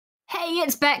Hey,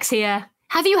 it's Bex here.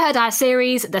 Have you heard our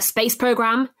series, The Space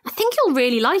Programme? I think you'll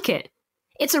really like it.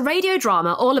 It's a radio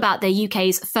drama all about the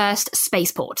UK's first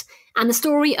spaceport, and the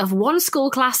story of one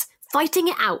school class fighting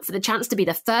it out for the chance to be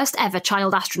the first ever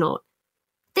child astronaut.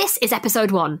 This is episode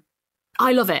 1.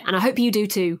 I love it, and I hope you do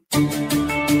too.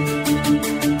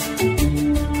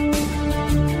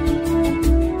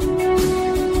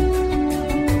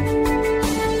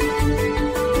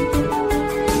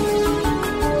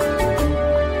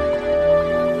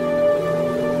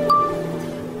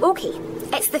 Okay,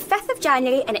 it's the 5th of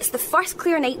January and it's the first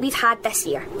clear night we've had this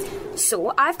year.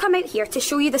 So I've come out here to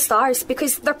show you the stars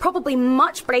because they're probably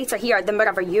much brighter here than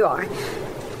wherever you are.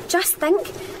 Just think,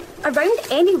 around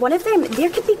any one of them there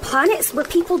could be planets where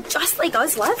people just like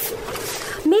us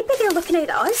live. Maybe they're looking out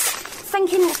at us,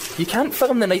 thinking... You can't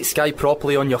film the night sky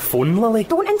properly on your phone, Lily.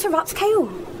 Don't interrupt,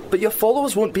 Kyle. But your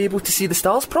followers won't be able to see the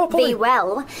stars properly. They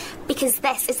will, because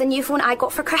this is the new phone I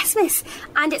got for Christmas,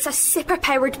 and it's a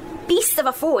super-powered beast of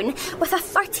a phone with a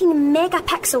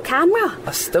 13-megapixel camera.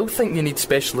 I still think you need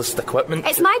specialist equipment.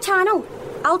 It's my channel.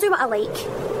 I'll do what I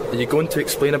like. Are you going to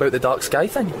explain about the dark sky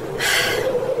thing?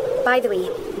 By the way,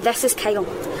 this is Kyle.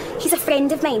 He's a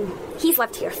friend of mine. He's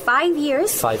lived here 5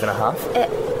 years.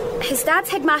 5.5. His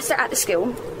dad's headmaster at the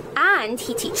school, and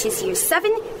he teaches years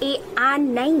 7, 8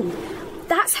 and 9.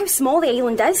 That's how small the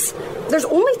island is. There's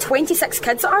only 26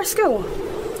 kids at our school.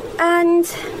 And,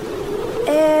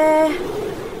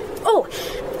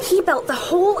 he built the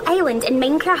whole island in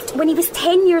Minecraft when he was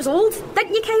 10 years old.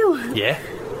 Didn't you, Kyle? Yeah.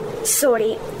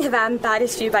 Sorry if I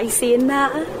embarrassed you by saying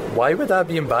that. Why would I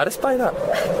be embarrassed by that?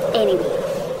 Anyway,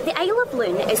 the Isle of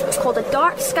Loon is what's called a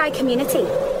dark sky community.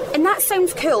 And that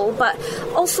sounds cool, but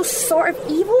also sort of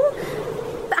evil.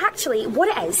 But actually, what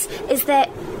it is that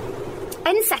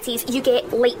in cities, you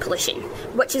get light pollution,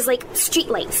 which is like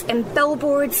streetlights and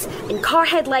billboards and car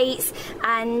headlights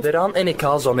and... There aren't any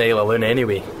cars on the Isle of Loon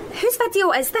anyway. Whose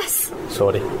video is this?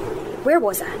 Sorry. Where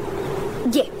was it?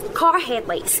 Yeah, car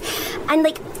headlights. And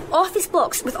like office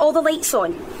blocks with all the lights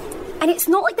on. And it's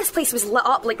not like this place was lit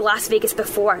up like Las Vegas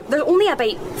before. There's only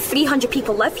about 300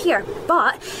 people live here,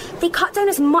 but they cut down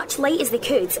as much light as they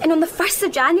could. And on the 1st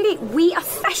of January, we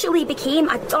officially became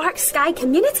a dark sky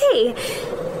community.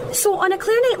 So on a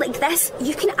clear night like this,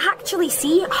 you can actually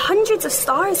see hundreds of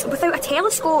stars without a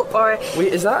telescope or...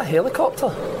 Wait, is that a helicopter?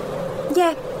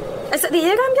 Yeah. Is it the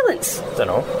air ambulance?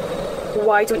 Dunno.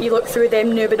 Why don't you look through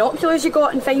them new binoculars you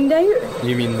got and find out?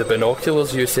 You mean the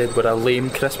binoculars you said were a lame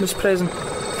Christmas present?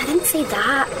 I didn't say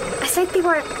that. I said they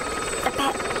were a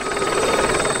bit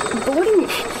boring.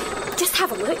 Just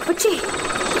have a look, would you?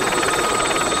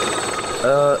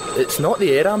 It's not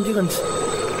the air ambulance.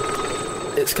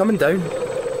 It's coming down.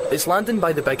 It's landing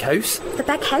by the big house. The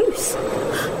big house?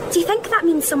 Do you think that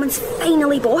means someone's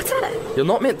finally bought it? You're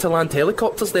not meant to land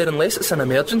helicopters there unless it's an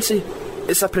emergency.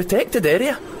 It's a protected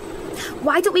area.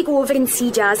 Why don't we go over and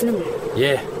see Jasmine?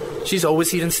 Yeah, she's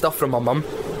always hearing stuff from her mum.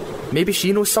 Maybe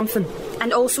she knows something.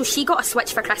 And also, she got a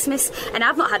Switch for Christmas, and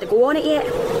I've not had a go on it yet.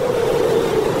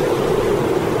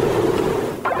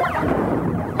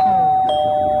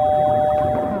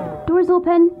 Doors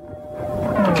open.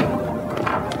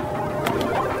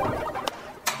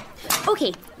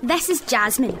 Okay, this is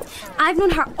Jasmine. I've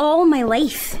known her all my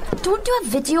life. Don't do a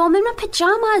video, I'm in my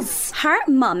pyjamas. Her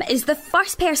mum is the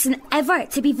first person ever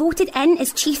to be voted in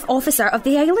as chief officer of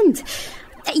the island.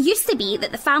 It used to be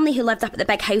that the family who lived up at the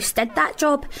big house did that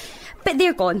job, but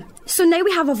they're gone. So now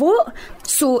we have a vote.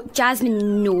 So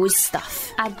Jasmine knows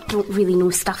stuff. I don't really know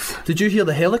stuff. Did you hear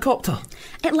the helicopter?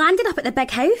 It landed up at the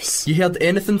big house. You heard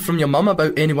anything from your mum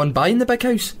about anyone buying the big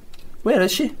house? Where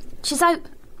is she? She's out.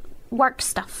 Work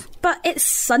stuff. But it's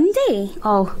Sunday.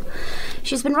 Oh,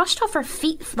 she's been rushed off her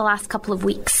feet for the last couple of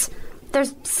weeks.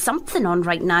 There's something on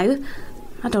right now.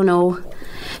 I don't know.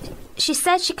 She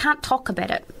says she can't talk about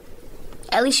it.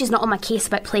 At least she's not on my case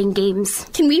about playing games.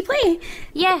 Can we play?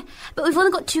 Yeah, but we've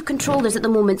only got 2 controllers at the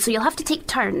moment, so you'll have to take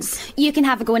turns. You can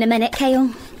have a go in a minute,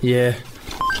 Kyle. Yeah.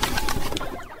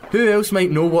 Who else might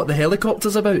know what the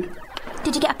helicopter's about?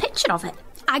 Did you get a picture of it?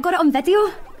 I got it on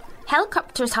video.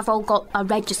 Helicopters have all got a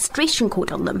registration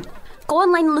code on them. Go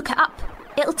online and look it up.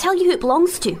 It'll tell you who it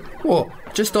belongs to. What?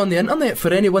 Just on the internet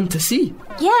for anyone to see?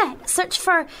 Yeah, search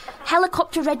for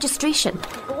helicopter registration.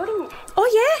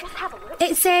 Oh yeah,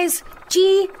 it says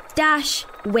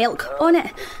G-Welk on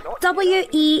it.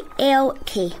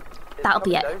 W-E-L-K. That'll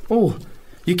be it. Oh,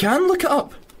 you can look it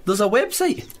up. There's a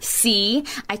website. See,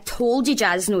 I told you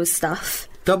Jazz knows stuff.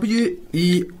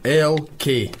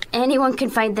 W-E-L-K. Anyone can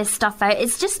find this stuff out.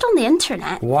 It's just on the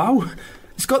internet. Wow.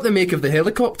 It's got the make of the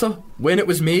helicopter, when it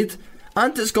was made,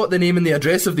 and it's got the name and the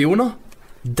address of the owner.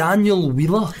 Daniel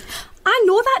Wheeler. I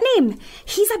know that name.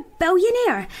 He's a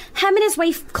billionaire. Him and his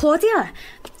wife, Claudia.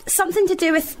 Something to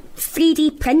do with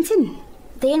 3D printing.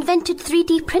 They invented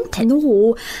 3D printing?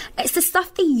 No, it's the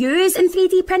stuff they use in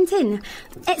 3D printing.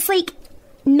 It's like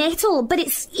metal, but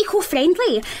it's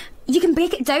eco-friendly. You can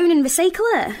break it down and recycle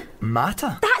it.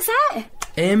 Matta? That's it.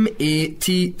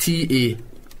 Matta.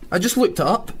 I just looked it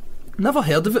up. Never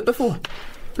heard of it before.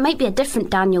 Might be a different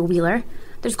Daniel Wheeler.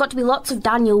 There's got to be lots of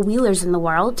Daniel Wheelers in the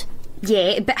world.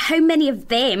 Yeah, but how many of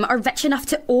them are rich enough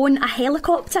to own a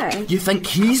helicopter? You think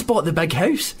he's bought the big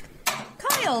house?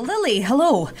 Kyle, Lily,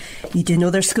 hello. You do know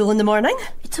there's school in the morning?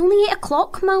 It's only 8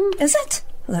 o'clock, Mum. Is it?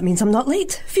 Well, that means I'm not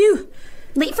late. Phew.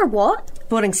 Late for what?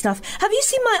 Boring stuff. Have you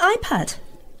seen my iPad?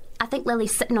 I think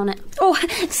Lily's sitting on it. Oh,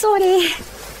 sorry.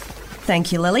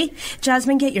 Thank you, Lily.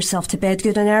 Jasmine, get yourself to bed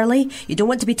good and early. You don't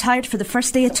want to be tired for the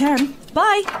first day of term.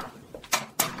 Bye.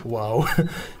 Wow.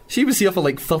 She was here for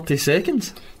like 30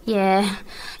 seconds. Yeah,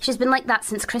 she's been like that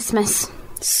since Christmas.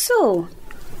 So,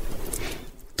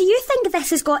 do you think this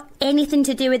has got anything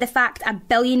to do with the fact a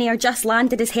billionaire just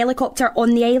landed his helicopter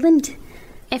on the island?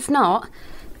 If not,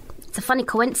 it's a funny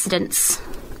coincidence,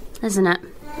 isn't it?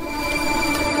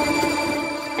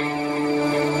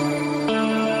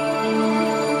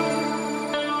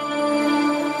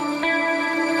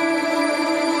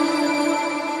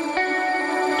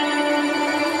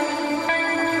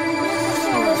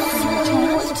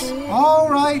 All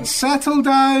right, settle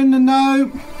down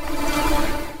now.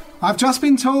 I've just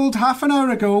been told half an hour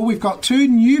ago we've got 2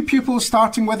 new pupils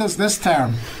starting with us this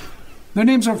term. Their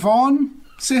names are Vaughn.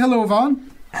 Say hello,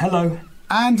 Vaughn. Hello.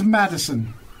 And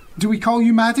Madison. Do we call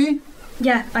you Maddie?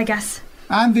 Yeah, I guess.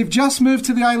 And they've just moved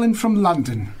to the island from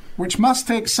London, which must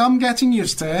take some getting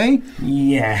used to, eh?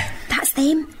 Yeah. That's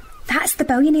them. That's the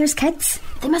billionaire's kids.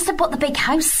 They must have bought the big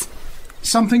house.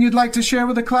 Something you'd like to share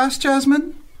with the class,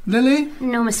 Jasmine? Lily?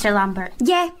 No, Mr. Lambert.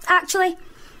 Yeah, actually.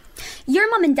 Your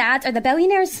mum and dad are the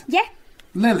billionaires, yeah?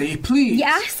 Lily, please. You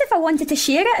asked if I wanted to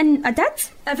share it and I did.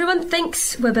 Everyone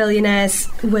thinks we're billionaires.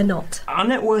 We're not. Our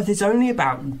net worth is only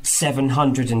about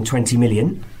 720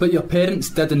 million. But your parents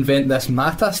did invent this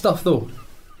Matta stuff, though.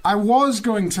 I was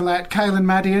going to let Kyle and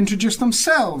Maddie introduce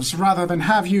themselves rather than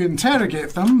have you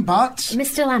interrogate them, but...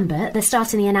 Mr. Lambert, they're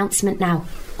starting the announcement now.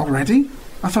 Already?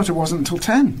 I thought it wasn't until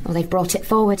 10. Well, they've brought it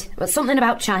forward. But something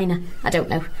about China. I don't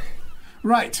know.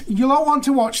 Right, you'll all want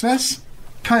to watch this.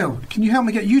 Kyle, can you help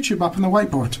me get YouTube up on the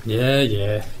whiteboard?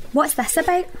 Yeah. What's this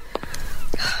about?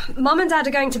 Mum and Dad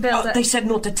are going to build it. They said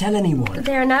not to tell anyone.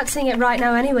 They're announcing it right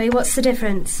now anyway. What's the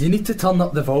difference? You need to turn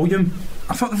up the volume.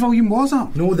 I thought the volume was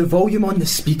up. No, the volume on the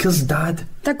speakers, Dad.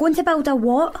 They're going to build a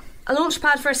what? A launch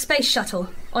pad for a space shuttle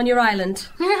on your island.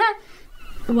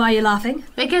 Why are you laughing?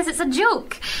 Because it's a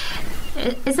joke,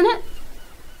 isn't it?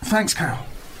 Thanks, Kyle.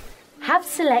 Have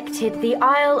selected the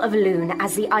Isle of Loon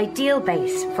as the ideal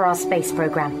base for our space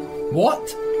program.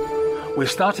 What? We're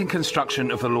starting construction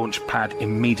of the launch pad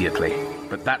immediately,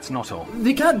 but that's not all.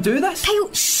 They can't do this.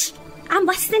 Kyle, shh! I'm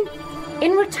listening.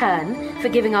 In return for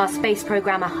giving our space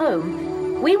program a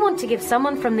home, we want to give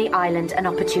someone from the island an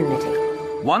opportunity.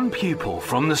 One pupil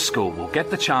from the school will get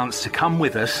the chance to come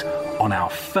with us on our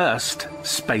first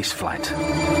space flight.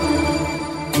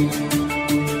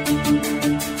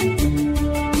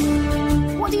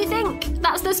 What do you think?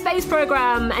 That's the Space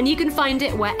Programme, and you can find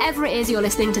it wherever it is you're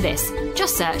listening to this.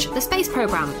 Just search the Space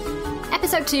Programme.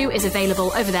 Episode 2 is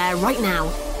available over there right now.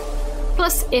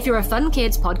 Plus, if you're a Fun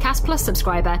Kids Podcast Plus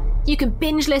subscriber, you can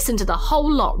binge listen to the whole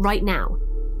lot right now.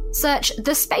 Search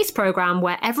the Space Programme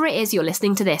wherever it is you're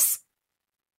listening to this.